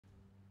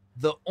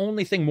The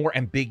only thing more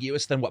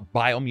ambiguous than what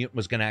Biomutant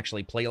was going to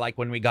actually play like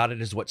when we got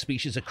it is what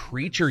species of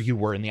creature you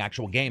were in the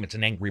actual game. It's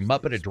an angry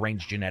Muppet, a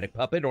deranged genetic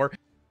puppet, or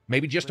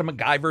maybe just a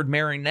MacGyvered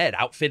marionette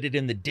outfitted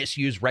in the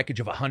disused wreckage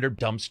of 100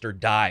 dumpster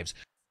dives.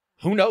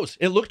 Who knows?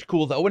 It looked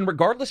cool, though, and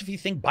regardless if you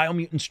think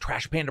Biomutant's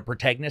Trash Panda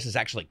protagonist is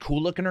actually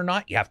cool looking or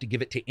not, you have to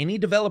give it to any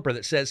developer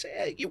that says,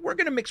 we're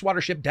going to mix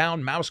Watership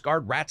Down, Mouse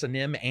Guard, Rats and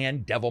Nim,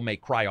 and Devil May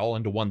Cry all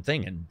into one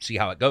thing and see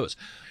how it goes.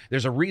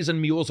 There's a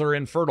reason mules are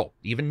infertile.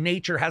 Even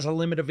nature has a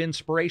limit of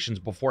inspirations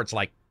before it's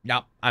like,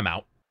 no, I'm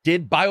out.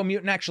 Did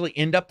Biomutant actually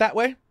end up that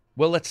way?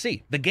 Well, let's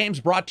see. The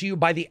game's brought to you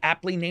by the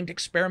aptly named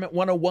Experiment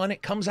 101.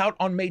 It comes out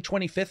on May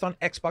 25th on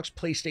Xbox,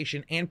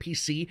 PlayStation, and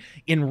PC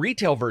in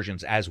retail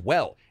versions, as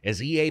well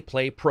as EA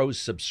Play Pro's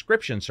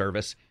subscription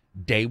service,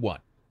 day one.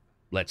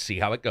 Let's see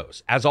how it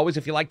goes. As always,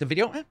 if you like the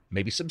video,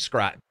 maybe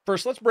subscribe.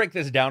 First, let's break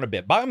this down a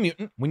bit.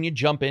 Biomutant, when you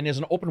jump in, is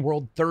an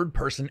open-world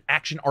third-person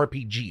action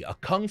RPG, a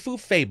kung fu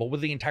fable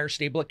with the entire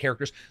stable of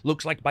characters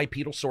looks like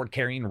bipedal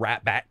sword-carrying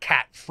rat-bat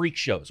cat freak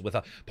shows with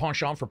a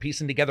penchant for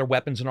piecing together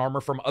weapons and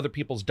armor from other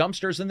people's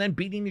dumpsters and then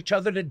beating each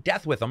other to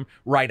death with them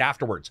right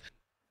afterwards.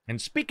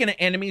 And speaking of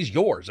enemies,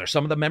 yours are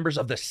some of the members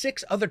of the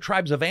 6 other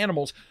tribes of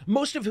animals,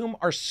 most of whom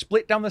are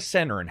split down the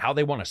center in how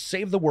they want to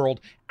save the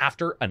world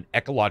after an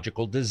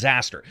ecological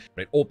disaster.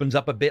 It opens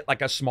up a bit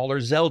like a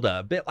smaller Zelda,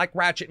 a bit like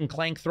Ratchet and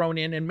Clank thrown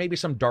in, and maybe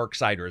some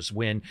Darksiders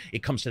when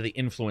it comes to the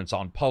influence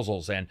on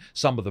puzzles and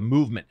some of the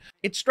movement.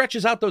 It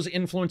stretches out those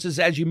influences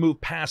as you move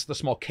past the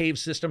small cave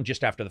system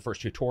just after the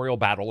first tutorial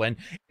battle and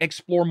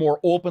explore more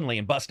openly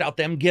and bust out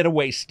them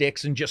getaway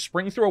sticks and just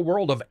spring through a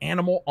world of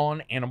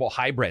animal-on-animal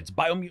hybrids.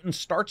 Biomutant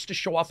starts to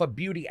show off a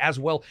beauty as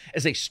well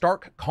as a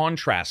stark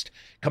contrast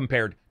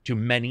compared to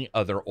many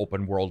other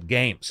open world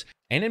games.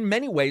 And in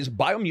many ways,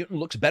 Biomutant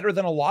looks better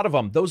than a lot of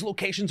them. Those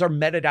locations are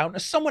meted out in a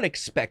somewhat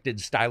expected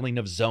styling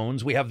of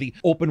zones. We have the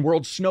open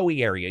world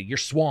snowy area, your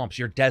swamps,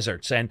 your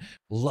deserts, and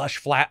lush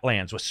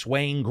flatlands with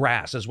swaying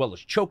grass, as well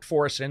as choked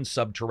forests and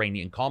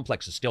subterranean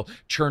complexes still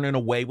churning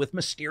away with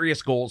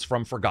mysterious goals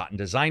from forgotten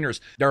designers.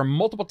 There are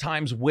multiple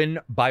times when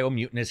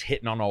Biomutant is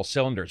hitting on all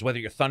cylinders, whether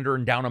you're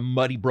thundering down a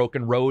muddy,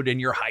 broken road in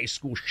your high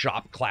school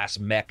shop class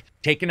mech,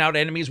 taking out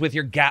enemies with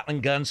your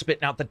Gatling gun,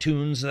 spitting out the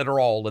tunes that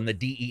are all in the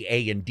D, E,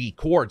 A, and D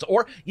chords,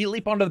 or you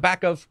leap onto the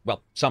back of,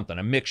 well, something,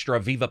 a mixture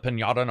of Viva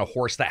Pinata and a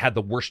horse that had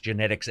the worst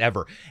genetics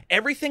ever.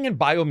 Everything in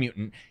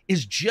Biomutant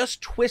is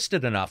just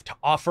twisted enough to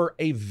offer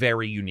a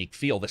very unique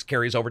feel. This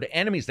carries over to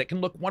enemies that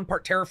can look one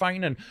part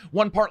terrifying and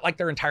one part like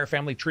their entire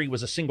family tree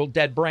was a single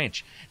dead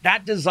branch.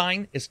 That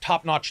design is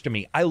top-notch to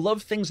me. I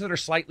love things that are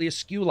slightly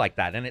askew like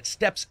that, and it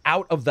steps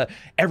out of the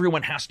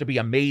everyone has to be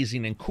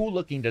amazing and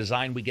cool-looking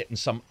design we get in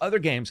some other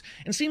games,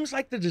 and seems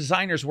like the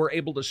designers were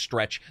able to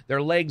stretch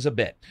their legs a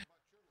bit.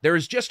 There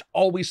is just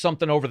always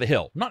something over the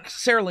hill. Not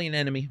necessarily an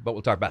enemy, but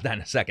we'll talk about that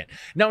in a second.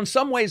 Now, in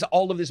some ways,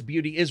 all of this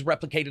beauty is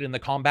replicated in the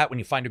combat when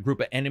you find a group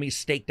of enemies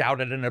staked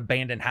out at an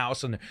abandoned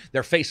house and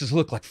their faces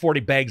look like 40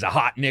 bags of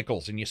hot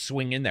nickels and you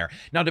swing in there.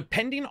 Now,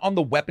 depending on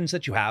the weapons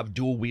that you have,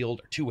 dual wield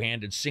or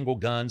two-handed single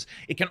guns,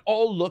 it can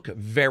all look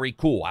very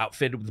cool,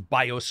 outfitted with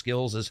bio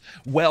skills as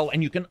well,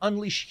 and you can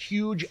unleash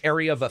huge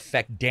area of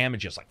effect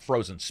damages like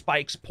frozen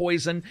spikes,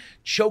 poison,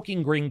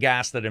 choking green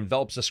gas that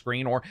envelops the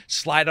screen, or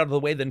slide out of the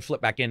way, then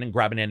flip back in and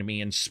grab an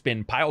enemy and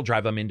spin pile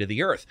drive them into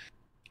the earth.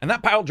 And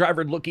that pile driver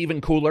would look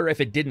even cooler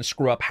if it didn't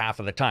screw up half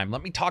of the time.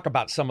 Let me talk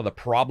about some of the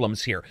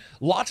problems here.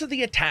 Lots of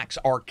the attacks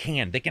are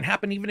canned. They can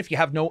happen even if you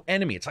have no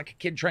enemy. It's like a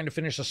kid trying to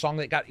finish a song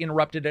that got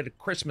interrupted at a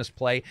Christmas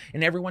play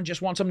and everyone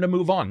just wants them to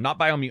move on. Not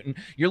Biomutant.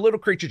 Your little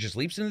creature just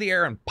leaps into the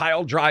air and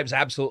pile drives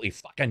absolutely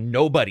fucking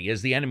nobody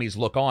as the enemies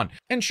look on.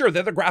 And sure,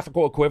 they're the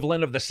graphical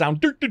equivalent of the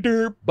sound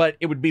but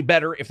it would be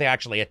better if they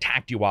actually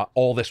attacked you while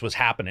all this was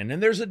happening.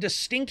 And there's a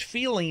distinct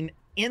feeling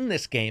in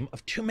this game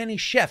of too many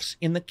chefs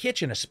in the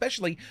kitchen,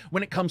 especially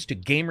when it comes to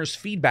gamers'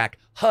 feedback,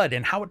 HUD,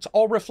 and how it's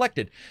all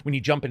reflected. When you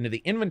jump into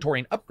the inventory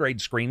and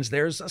upgrade screens,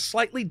 there's a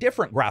slightly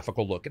different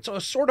graphical look. It's a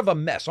sort of a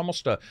mess,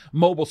 almost a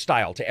mobile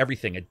style to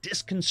everything, a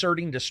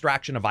disconcerting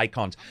distraction of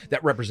icons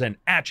that represent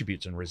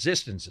attributes and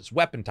resistances,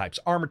 weapon types,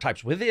 armor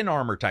types within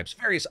armor types,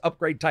 various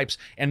upgrade types,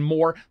 and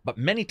more, but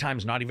many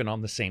times not even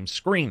on the same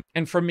screen.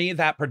 And for me,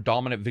 that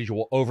predominant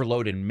visual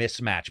overload and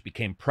mismatch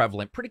became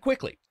prevalent pretty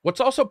quickly.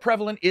 What's also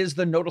prevalent is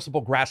the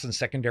noticeable grass and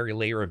secondary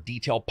layer of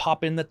detail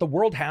pop-in that the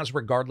world has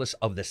regardless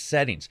of the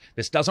settings.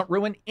 This doesn't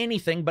ruin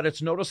anything, but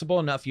it's noticeable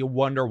enough you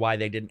wonder why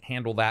they didn't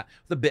handle that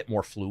with a bit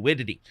more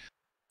fluidity.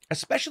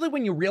 Especially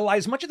when you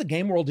realize much of the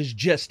game world is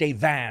just a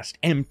vast,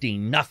 empty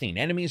nothing.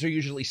 Enemies are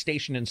usually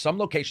stationed in some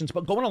locations,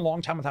 but going a long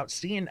time without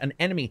seeing an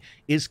enemy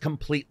is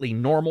completely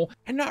normal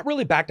and not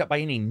really backed up by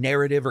any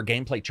narrative or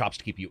gameplay chops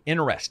to keep you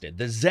interested.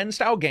 The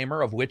Zen-style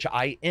gamer, of which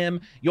I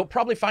am, you'll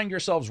probably find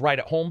yourselves right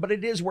at home, but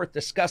it is worth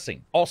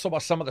discussing. Also, while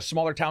some of the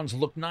smaller towns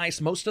look nice,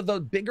 most of the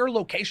bigger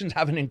locations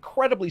have an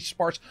incredibly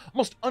sparse,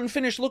 almost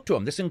unfinished look to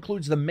them. This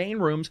includes the main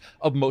rooms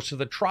of most of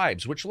the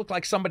tribes, which look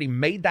like somebody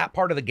made that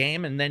part of the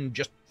game and then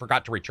just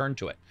forgot to return return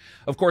to it.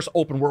 Of course,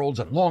 open worlds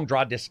and long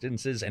draw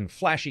distances and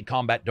flashy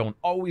combat don't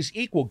always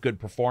equal good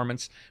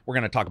performance. We're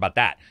going to talk about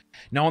that.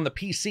 Now on the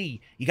PC,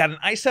 you got an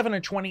i7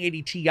 and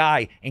 2080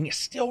 Ti, and you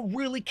still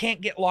really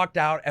can't get locked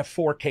out at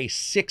 4K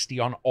 60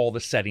 on all the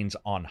settings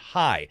on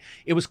high.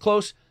 It was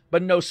close,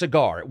 but no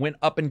cigar. It went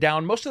up and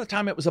down. Most of the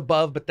time it was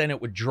above, but then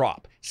it would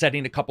drop.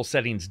 Setting a couple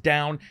settings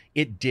down,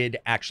 it did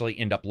actually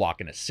end up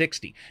locking at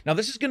 60. Now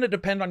this is going to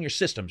depend on your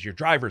systems, your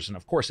drivers, and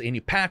of course any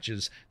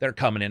patches that are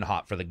coming in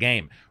hot for the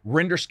game.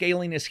 Render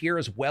scaling is here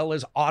as well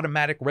as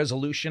automatic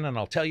resolution, and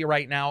I'll tell you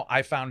right now,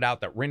 I found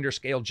out that render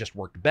scale just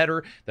worked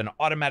better than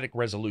automatic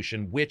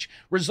resolution, which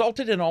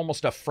resulted in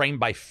almost a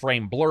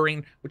frame-by-frame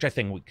blurring, which I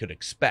think we could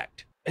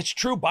expect. It's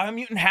true,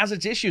 Biomutant has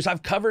its issues.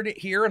 I've covered it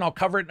here and I'll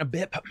cover it in a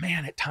bit, but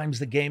man, at times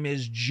the game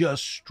is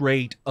just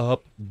straight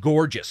up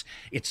gorgeous.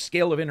 Its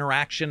scale of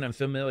interaction and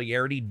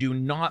familiarity do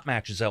not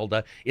match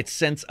Zelda. Its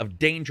sense of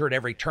danger at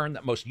every turn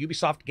that most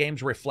Ubisoft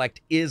games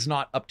reflect is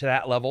not up to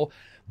that level.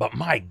 But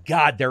my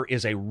God, there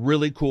is a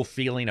really cool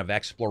feeling of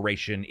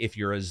exploration if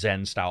you're a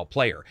Zen-style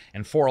player.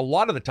 And for a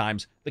lot of the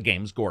times, the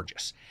game's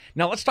gorgeous.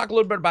 Now let's talk a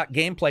little bit about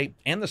gameplay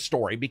and the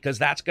story, because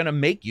that's going to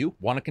make you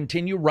want to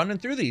continue running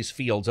through these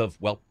fields of,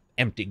 well,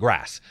 empty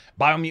grass.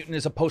 Biomutant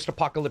is a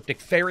post-apocalyptic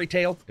fairy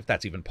tale, if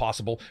that's even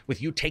possible,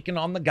 with you taking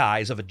on the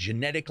guise of a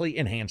genetically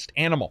enhanced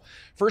animal.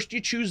 First, you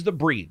choose the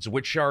breeds,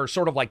 which are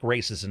sort of like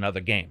races in other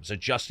games,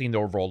 adjusting the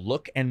overall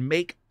look and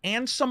make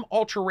and some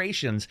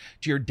alterations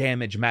to your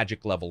damage,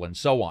 magic level, and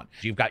so on.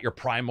 You've got your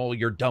primal,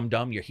 your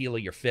dum-dum, your healer,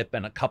 your fip,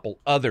 and a couple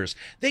others.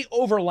 They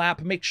overlap.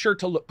 Make sure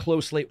to look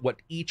closely at what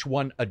each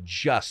one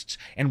adjusts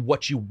and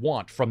what you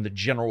want from the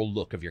general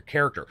look of your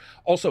character.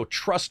 Also,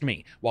 trust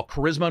me, while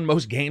charisma in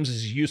most games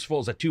is as useful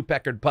as a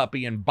two-peckered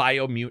puppy in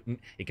Biomutant,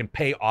 it can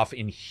pay off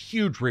in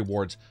huge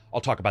rewards. I'll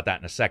talk about that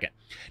in a second.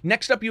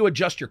 Next up, you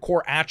adjust your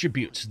core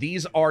attributes.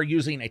 These are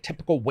using a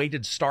typical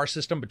weighted star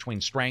system between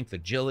strength,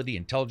 agility,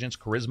 intelligence,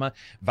 charisma,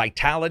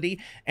 vitality,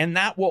 and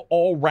that will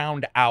all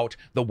round out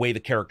the way the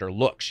character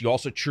looks. You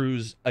also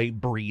choose a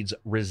breed's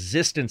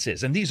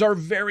resistances, and these are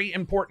very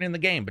important in the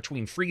game.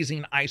 Between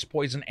freezing, ice,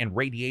 poison, and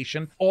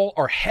radiation, all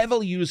are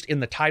heavily used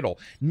in the title,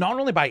 not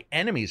only by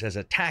enemies as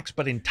attacks,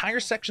 but entire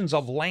sections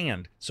of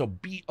land, so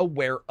be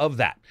aware of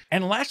that.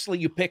 And lastly,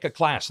 you pick a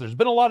class. There's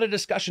been a lot of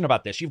discussion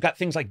about this. You've got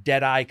things like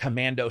Deadeye,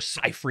 Commando,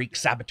 Psy-Freak,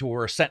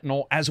 Saboteur,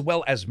 Sentinel, as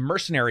well as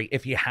Mercenary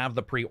if you have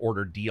the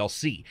pre-ordered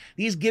DLC.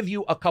 These give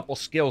you a couple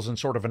skills and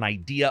sort of an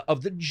idea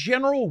of the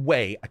general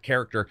way a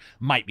character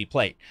might be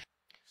played.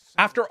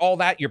 After all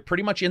that, you're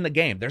pretty much in the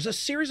game. There's a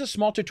series of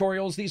small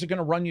tutorials. These are going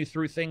to run you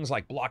through things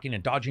like blocking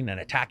and dodging and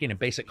attacking and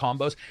basic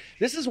combos.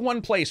 This is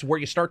one place where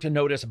you start to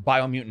notice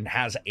Biomutant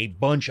has a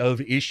bunch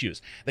of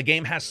issues. The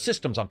game has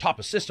systems on top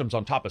of systems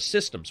on top of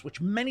systems,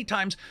 which many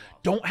times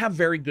don't have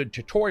very good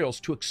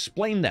tutorials to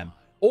explain them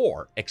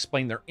or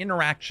explain their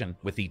interaction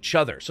with each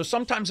other. So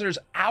sometimes there's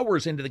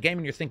hours into the game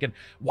and you're thinking,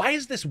 why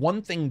is this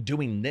one thing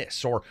doing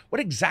this? Or what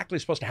exactly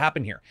is supposed to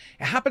happen here?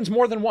 It happens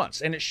more than once,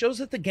 and it shows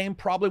that the game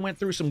probably went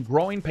through some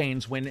growing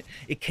pains when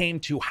it came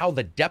to how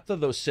the depth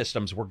of those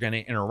systems were going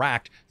to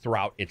interact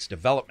throughout its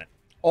development.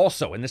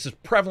 Also, and this is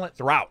prevalent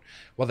throughout,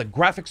 while the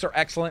graphics are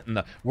excellent and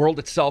the world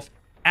itself,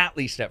 at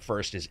least at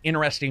first, is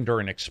interesting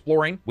during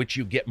exploring, which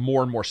you get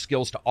more and more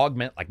skills to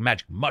augment, like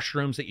magic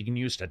mushrooms that you can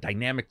use to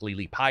dynamically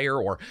leap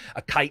higher, or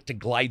a kite to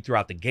glide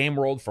throughout the game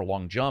world for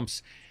long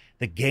jumps.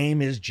 The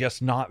game is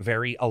just not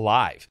very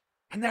alive,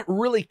 and that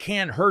really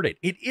can hurt it.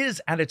 It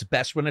is at its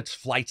best when it's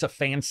flights of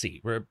fancy,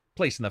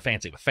 replacing the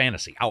fancy with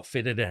fantasy,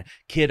 outfitted in a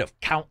kit of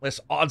countless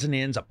odds and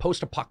ends, a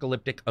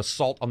post-apocalyptic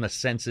assault on the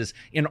senses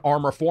in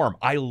armor form.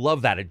 I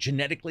love that. A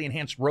genetically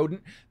enhanced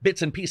rodent,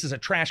 bits and pieces of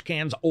trash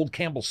cans, old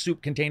Campbell's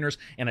soup containers,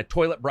 and a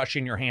toilet brush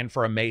in your hand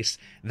for a mace.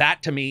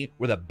 That, to me,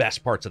 were the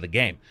best parts of the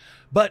game.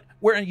 But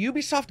where in a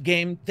Ubisoft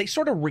game, they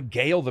sort of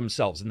regale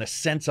themselves in the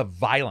sense of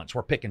violence.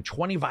 We're picking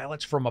 20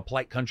 violets from a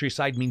polite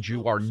countryside means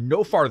you are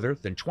no farther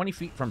than 20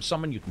 feet from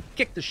someone you can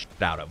kick the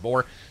shit out of,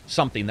 or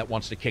something that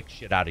wants to kick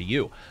shit out of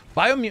you.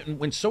 Biomutant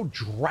went so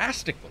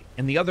drastically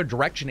in the other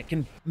direction, it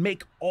can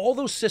make all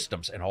those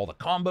systems and all the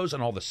combos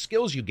and all the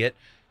skills you get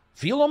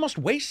feel almost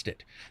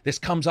wasted. This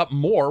comes up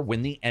more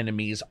when the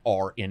enemies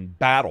are in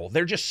battle.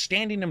 They're just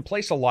standing in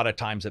place a lot of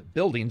times at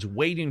buildings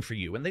waiting for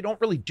you, and they don't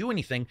really do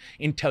anything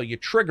until you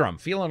trigger them,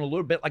 feeling a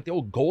little bit like the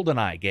old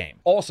GoldenEye game.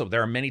 Also,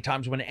 there are many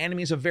times when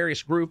enemies of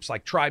various groups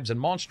like tribes and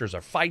monsters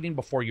are fighting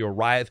before you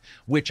arrive,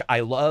 which I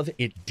love.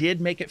 It did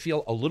make it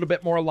feel a little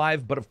bit more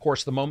alive, but of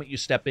course the moment you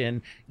step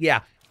in, yeah,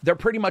 they're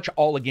pretty much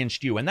all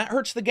against you, and that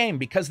hurts the game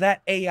because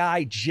that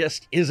AI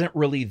just isn't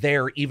really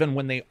there even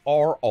when they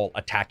are all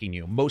attacking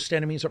you. Most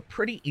enemies are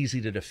pretty easy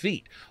to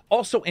defeat.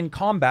 Also in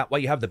combat, while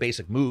you have the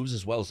basic moves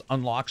as well as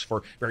unlocks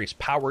for various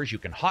powers you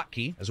can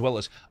hotkey, as well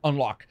as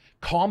unlock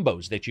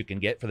combos that you can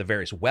get for the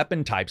various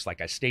weapon types, like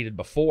I stated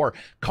before,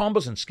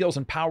 combos and skills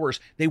and powers,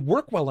 they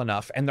work well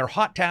enough and they're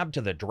hot tabbed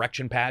to the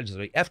direction pads or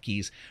the F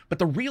keys, but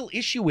the real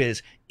issue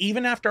is,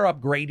 even after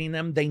upgrading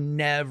them, they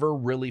never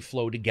really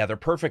flow together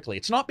perfectly.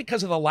 It's not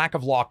because of the lack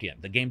of lock-in.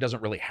 The game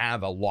doesn't really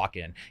have a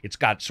lock-in. It's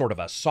got sort of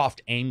a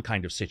soft aim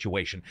kind of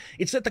situation.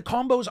 It's that the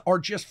combos are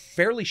just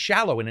fairly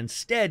shallow, and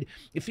instead,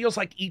 it feels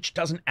like each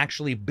doesn't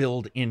actually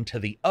build into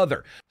the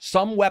other.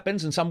 Some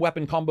weapons and some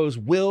weapon combos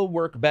will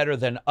work better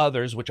than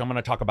others, which I'm going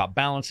to talk about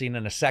balancing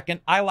in a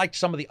second. I liked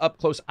some of the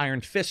up-close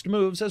Iron Fist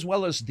moves, as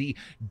well as the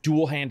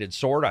dual-handed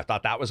sword. I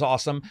thought that was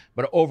awesome,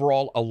 but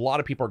overall, a lot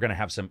of people are going to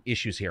have some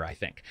issues here, I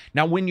think.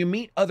 Now, when you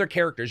meet other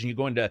characters and you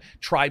go into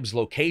tribes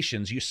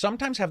locations, you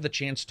sometimes have the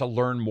chance to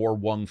learn more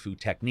Wung Fu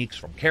techniques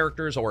from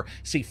characters or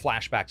see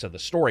flashbacks of the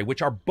story,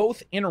 which are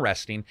both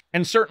interesting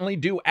and certainly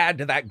do add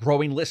to that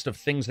growing list of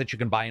things that you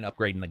can buy and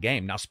upgrade in the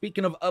game. Now,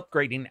 speaking of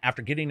upgrading,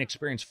 after getting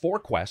experience for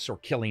quests or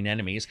killing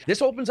enemies,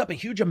 this opens up a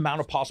huge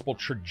amount of possible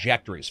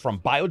trajectories from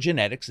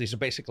biogenetics. These are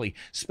basically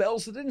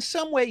spells that in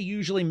some way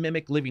usually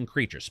mimic living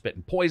creatures,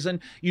 spitting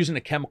poison, using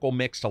a chemical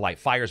mix to light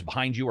fires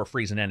behind you, or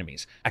freezing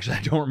enemies. Actually,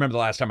 I don't remember the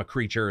last time a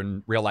creature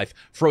in real life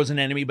froze an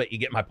enemy, but you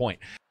get my point.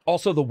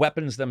 Also, the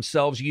weapons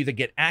themselves, you either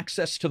get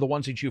access to the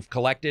ones that you've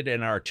collected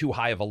and are too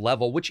high of a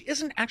level, which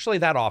isn't actually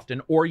that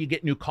often, or you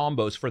get new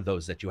combos for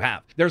those that you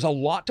have. There's a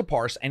lot to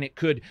parse, and it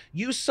could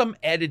use some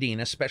editing,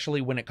 especially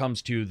when it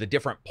comes to the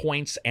different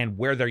points and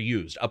where they're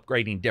used,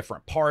 upgrading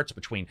different parts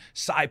between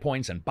psi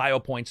points and bio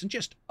points, and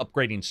just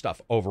upgrading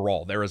stuff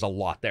overall. There is a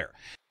lot there.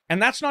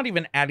 And that's not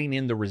even adding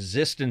in the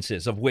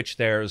resistances, of which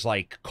there's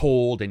like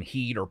cold and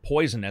heat or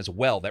poison as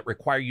well, that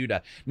require you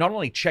to not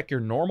only check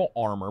your normal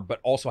armor, but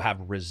also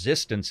have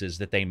resistances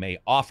that they may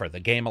offer. The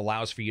game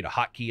allows for you to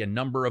hotkey a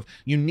number of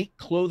unique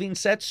clothing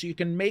sets, so you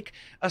can make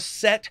a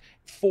set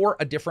for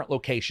a different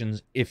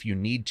locations if you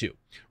need to.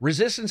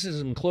 Resistances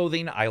in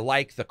clothing, I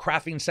like. The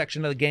crafting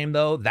section of the game,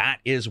 though, that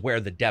is where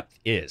the depth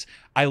is.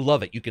 I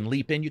love it. You can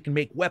leap in, you can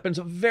make weapons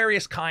of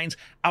various kinds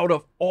out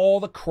of all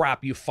the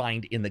crap you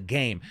find in the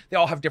game. They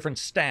all have different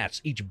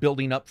stats, each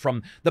building up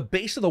from the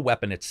base of the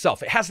weapon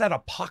itself. It has that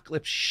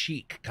apocalypse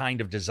chic kind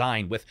of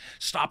design with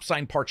stop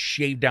sign parts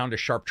shaved down to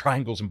sharp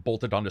triangles and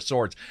bolted onto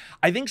swords.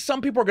 I think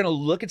some people are going to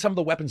look at some of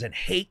the weapons and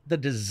hate the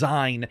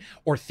design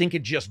or think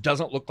it just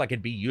doesn't look like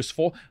it'd be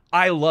useful.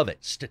 I love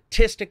it.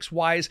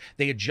 Statistics-wise,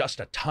 they adjust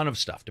a ton of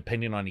stuff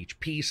depending on each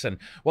piece, and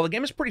while the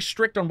game is pretty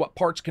strict on what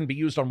parts can be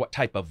used on what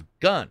type of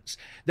guns,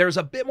 there's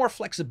a bit more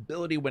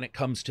flexibility when it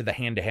comes to the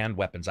hand-to-hand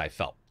weapons, I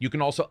felt. You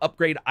can also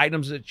upgrade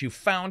items that you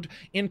found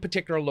in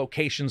particular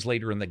locations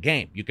later in the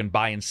game. You can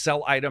buy and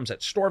sell items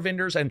at store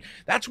vendors, and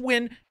that's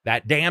when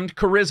that damned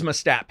charisma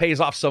stat pays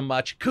off so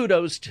much.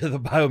 Kudos to the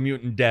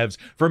Biomutant devs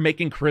for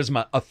making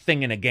charisma a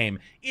thing in a game.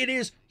 It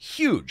is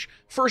huge.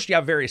 First, you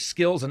have various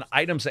skills and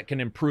items that can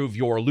improve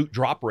your loot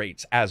drop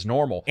rates as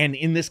normal. And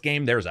in this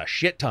game, there's a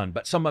shit ton,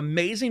 but some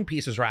amazing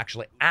pieces are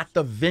actually at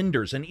the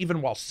vendors. And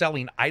even while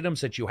selling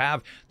items that you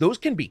have, those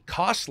can be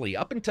costly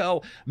up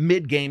until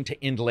mid-game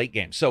to end late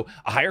game. So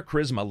a higher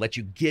charisma lets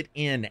you get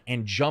in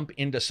and jump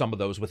into some of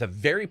those with a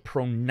very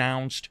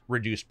pronounced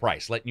reduced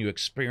price, letting you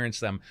experience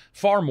them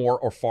far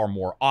more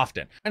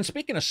often. And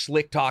speaking of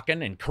slick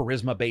talking and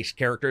charisma-based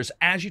characters,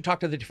 as you talk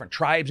to the different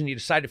tribes and you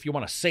decide if you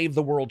want to save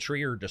the world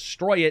tree or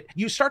destroy it,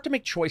 you start to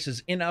make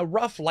choices in a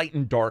rough, light,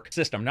 and dark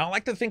system. Now, I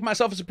like to think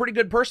myself as a pretty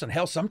good person.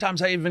 Hell,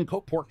 sometimes I even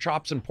cook pork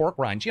chops and pork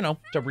rinds, you know,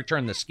 to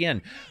return the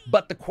skin.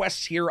 But the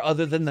quests here,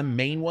 other than the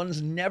main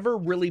ones, never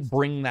really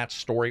bring that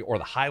story or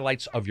the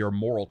highlights of your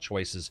moral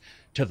choices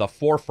to the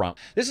forefront.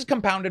 This is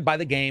compounded by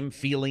the game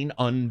feeling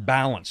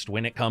unbalanced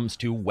when it comes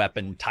to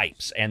weapon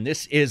types, and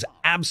this is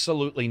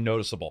absolutely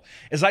noticeable.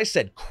 As I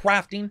said,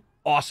 crafting,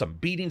 awesome.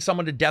 Beating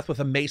someone to death with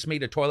a mace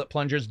made of toilet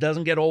plungers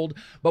doesn't get old,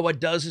 but what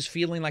does is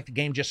feeling like the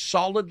game just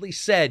solidly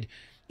said,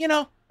 you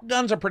know,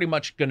 guns are pretty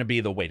much going to be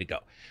the way to go.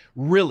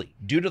 Really,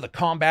 due to the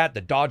combat,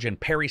 the dodge and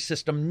parry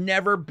system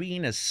never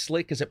being as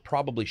slick as it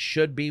probably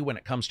should be when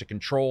it comes to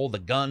control, the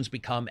guns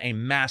become a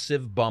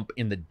massive bump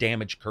in the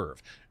damage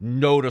curve.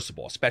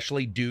 Noticeable,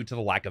 especially due to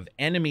the lack of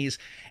enemies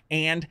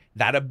and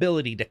that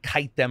ability to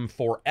kite them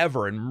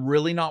forever and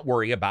really not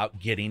worry about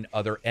getting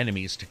other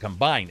enemies to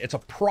combine. It's a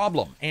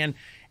problem, and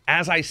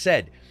as I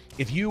said,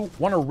 if you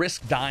want to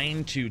risk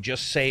dying to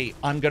just say,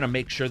 I'm going to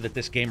make sure that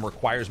this game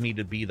requires me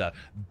to be the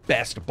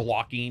best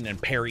blocking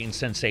and parrying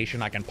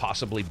sensation I can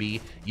possibly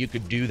be, you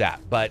could do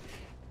that. But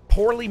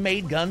poorly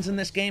made guns in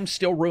this game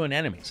still ruin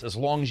enemies, as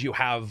long as you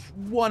have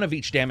one of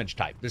each damage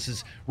type. This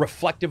is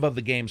reflective of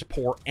the game's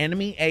poor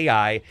enemy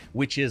AI,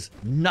 which is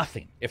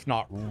nothing if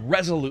not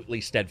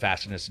resolutely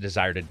steadfast in its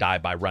desire to die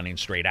by running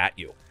straight at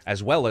you,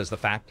 as well as the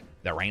fact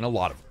there ain't a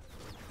lot of them.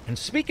 And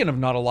speaking of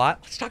not a lot,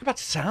 let's talk about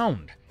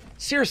sound.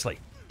 Seriously.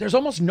 There's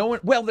almost no,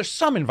 well, there's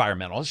some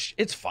environmental.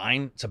 It's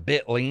fine. It's a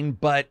bit lean,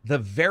 but the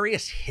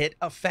various hit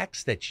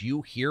effects that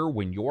you hear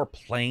when you're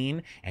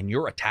playing and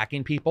you're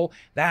attacking people,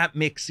 that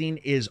mixing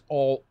is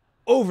all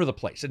over the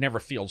place. It never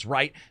feels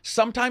right.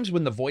 Sometimes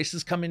when the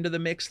voices come into the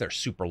mix, they're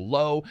super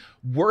low.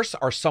 Worse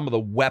are some of the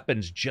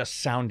weapons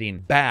just sounding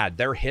bad.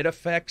 Their hit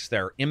effects,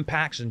 their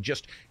impacts, and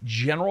just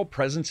general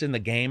presence in the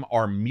game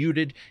are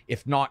muted,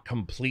 if not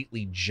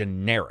completely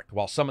generic.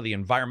 While some of the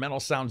environmental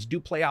sounds do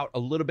play out a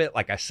little bit,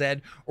 like I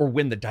said, or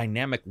when the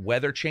dynamic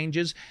weather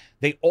changes,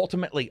 they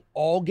ultimately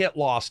all get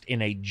lost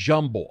in a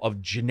jumble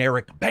of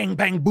generic bang,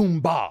 bang, boom,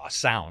 bah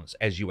sounds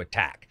as you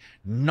attack.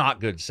 Not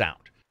good sound.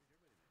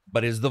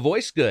 But is the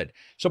voice good?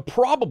 So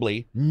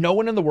probably no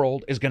one in the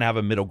world is going to have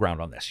a middle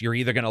ground on this. You're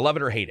either going to love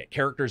it or hate it.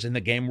 Characters in the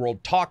game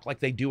world talk like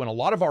they do in a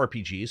lot of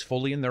RPGs,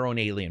 fully in their own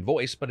alien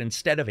voice, but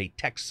instead of a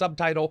text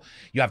subtitle,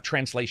 you have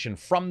translation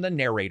from the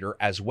narrator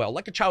as well,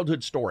 like a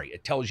childhood story.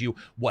 It tells you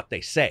what they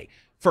say.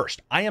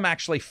 First, I am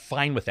actually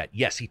fine with that.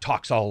 Yes, he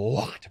talks a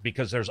lot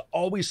because there's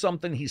always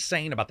something he's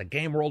saying about the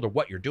game world or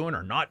what you're doing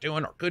or not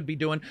doing or could be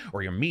doing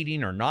or you're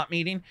meeting or not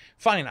meeting.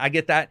 Fine, I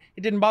get that.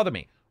 It didn't bother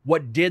me.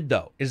 What did,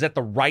 though, is that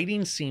the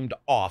writing seemed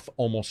off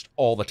almost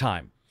all the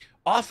time.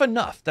 Off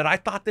enough that I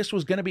thought this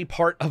was going to be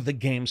part of the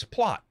game's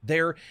plot.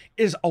 There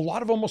is a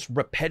lot of almost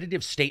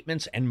repetitive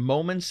statements and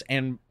moments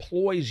and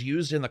ploys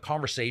used in the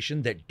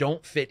conversation that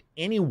don't fit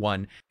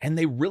anyone, and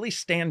they really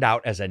stand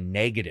out as a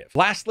negative.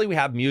 Lastly, we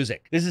have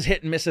music. This is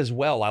hit and miss as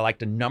well. I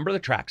like a number of the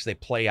tracks they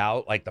play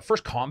out, like the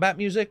first combat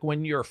music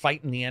when you're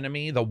fighting the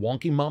enemy, the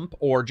wonky mump,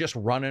 or just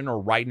running or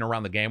riding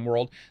around the game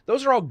world.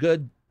 Those are all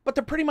good, but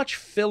they're pretty much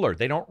filler.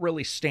 They don't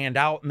really stand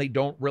out and they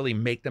don't really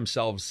make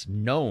themselves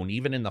known,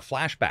 even in the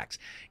flashbacks.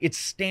 It's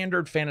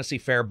standard fantasy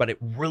fare, but it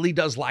really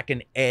does lack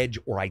an edge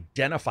or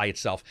identify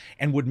itself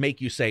and would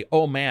make you say,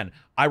 oh man,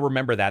 I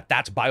remember that.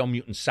 That's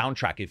Biomutant's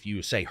soundtrack if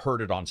you say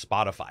heard it on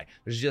Spotify.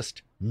 There's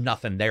just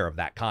nothing there of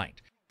that kind.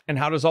 And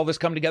how does all this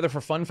come together for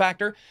fun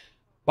factor?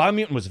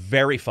 Biomutant was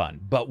very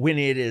fun, but when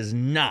it is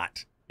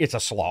not, it's a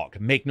slog.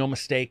 Make no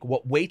mistake,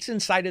 what waits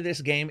inside of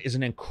this game is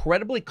an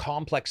incredibly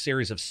complex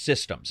series of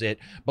systems. It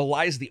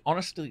belies the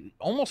honestly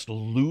almost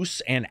loose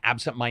and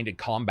absent-minded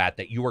combat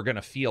that you are going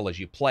to feel as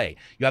you play.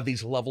 You have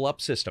these level up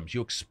systems,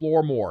 you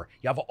explore more,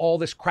 you have all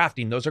this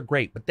crafting, those are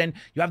great, but then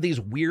you have these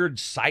weird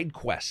side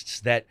quests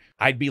that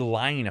I'd be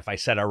lying if I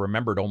said I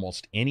remembered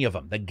almost any of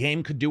them. The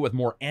game could do with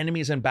more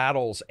enemies and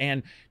battles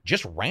and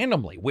just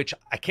randomly, which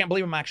I can't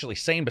believe I'm actually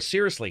saying, but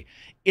seriously,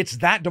 it's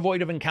that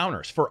devoid of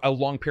encounters for a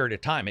long period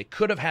of time. It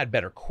could have had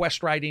better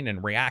quest writing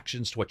and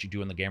reactions to what you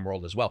do in the game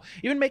world as well.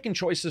 Even making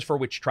choices for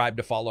which tribe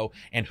to follow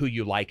and who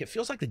you like. It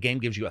feels like the game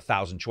gives you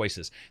 1,000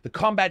 choices. The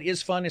combat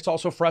is fun. It's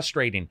also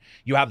frustrating.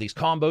 You have these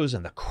combos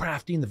and the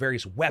crafting, the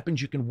various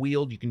weapons you can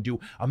wield. You can do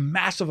a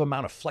massive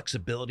amount of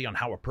flexibility on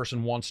how a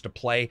person wants to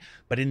play.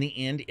 But in the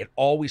end, it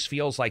always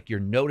feels like you're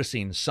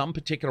noticing some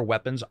particular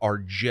weapons are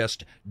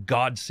just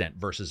God sent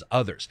versus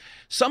others.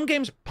 Some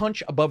games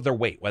punch above their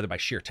weight, whether by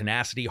sheer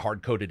tenacity,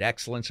 hard-coded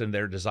excellence in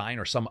their design,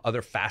 or some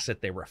other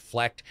facet they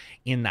reflect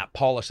in that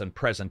polish and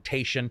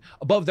presentation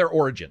above their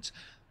origins.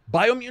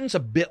 Biomutant's a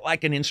bit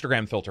like an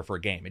Instagram filter for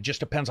a game. It just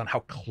depends on how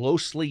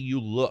closely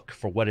you look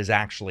for what is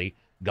actually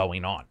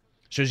going on.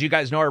 So as you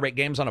guys know, I rate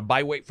games on a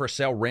buy, wait for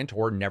sale, rent,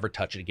 or never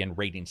touch it again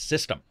rating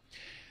system.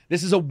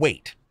 This is a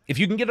wait. If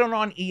you can get it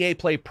on EA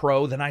Play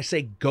Pro, then I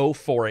say go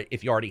for it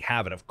if you already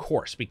have it, of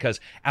course, because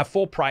at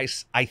full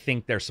price, I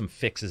think there's some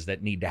fixes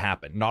that need to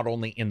happen, not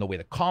only in the way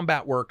the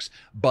combat works,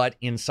 but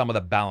in some of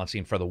the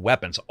balancing for the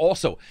weapons.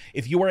 Also,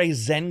 if you are a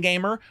Zen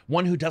gamer,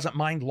 one who doesn't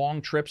mind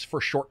long trips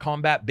for short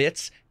combat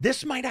bits,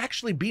 this might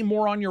actually be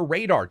more on your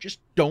radar. Just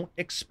don't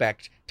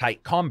expect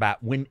tight combat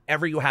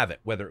whenever you have it,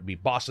 whether it be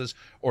bosses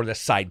or the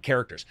side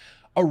characters.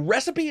 A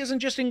recipe isn't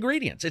just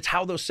ingredients. It's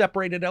how those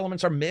separated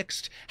elements are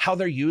mixed, how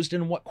they're used,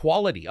 and what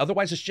quality.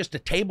 Otherwise, it's just a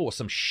table with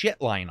some shit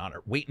lying on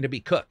it, waiting to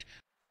be cooked.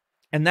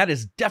 And that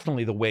is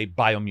definitely the way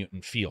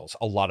Biomutant feels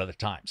a lot of the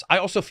times. I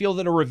also feel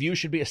that a review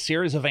should be a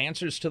series of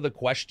answers to the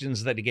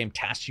questions that a game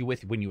tasks you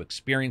with when you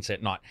experience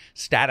it, not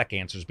static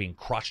answers being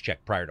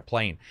cross-checked prior to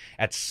playing.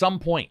 At some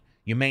point,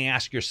 you may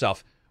ask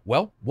yourself,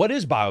 well, what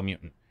is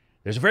Biomutant?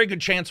 There's a very good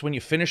chance when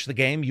you finish the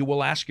game, you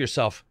will ask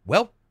yourself,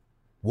 well,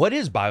 what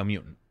is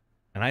Biomutant?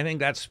 And I think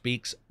that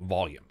speaks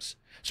volumes.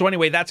 So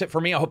anyway, that's it for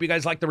me. I hope you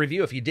guys liked the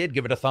review. If you did,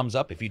 give it a thumbs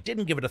up. If you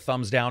didn't, give it a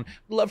thumbs down.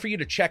 I'd love for you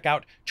to check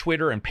out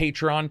Twitter and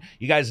Patreon.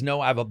 You guys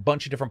know I have a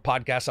bunch of different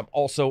podcasts. I'm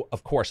also,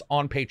 of course,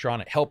 on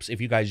Patreon. It helps if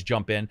you guys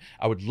jump in.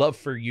 I would love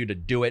for you to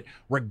do it.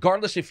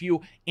 Regardless if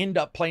you end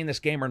up playing this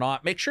game or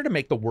not, make sure to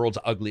make the world's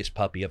ugliest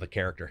puppy of a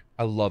character.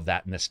 I love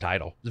that in this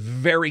title. It's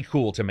very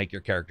cool to make your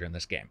character in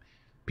this game.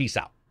 Peace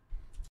out.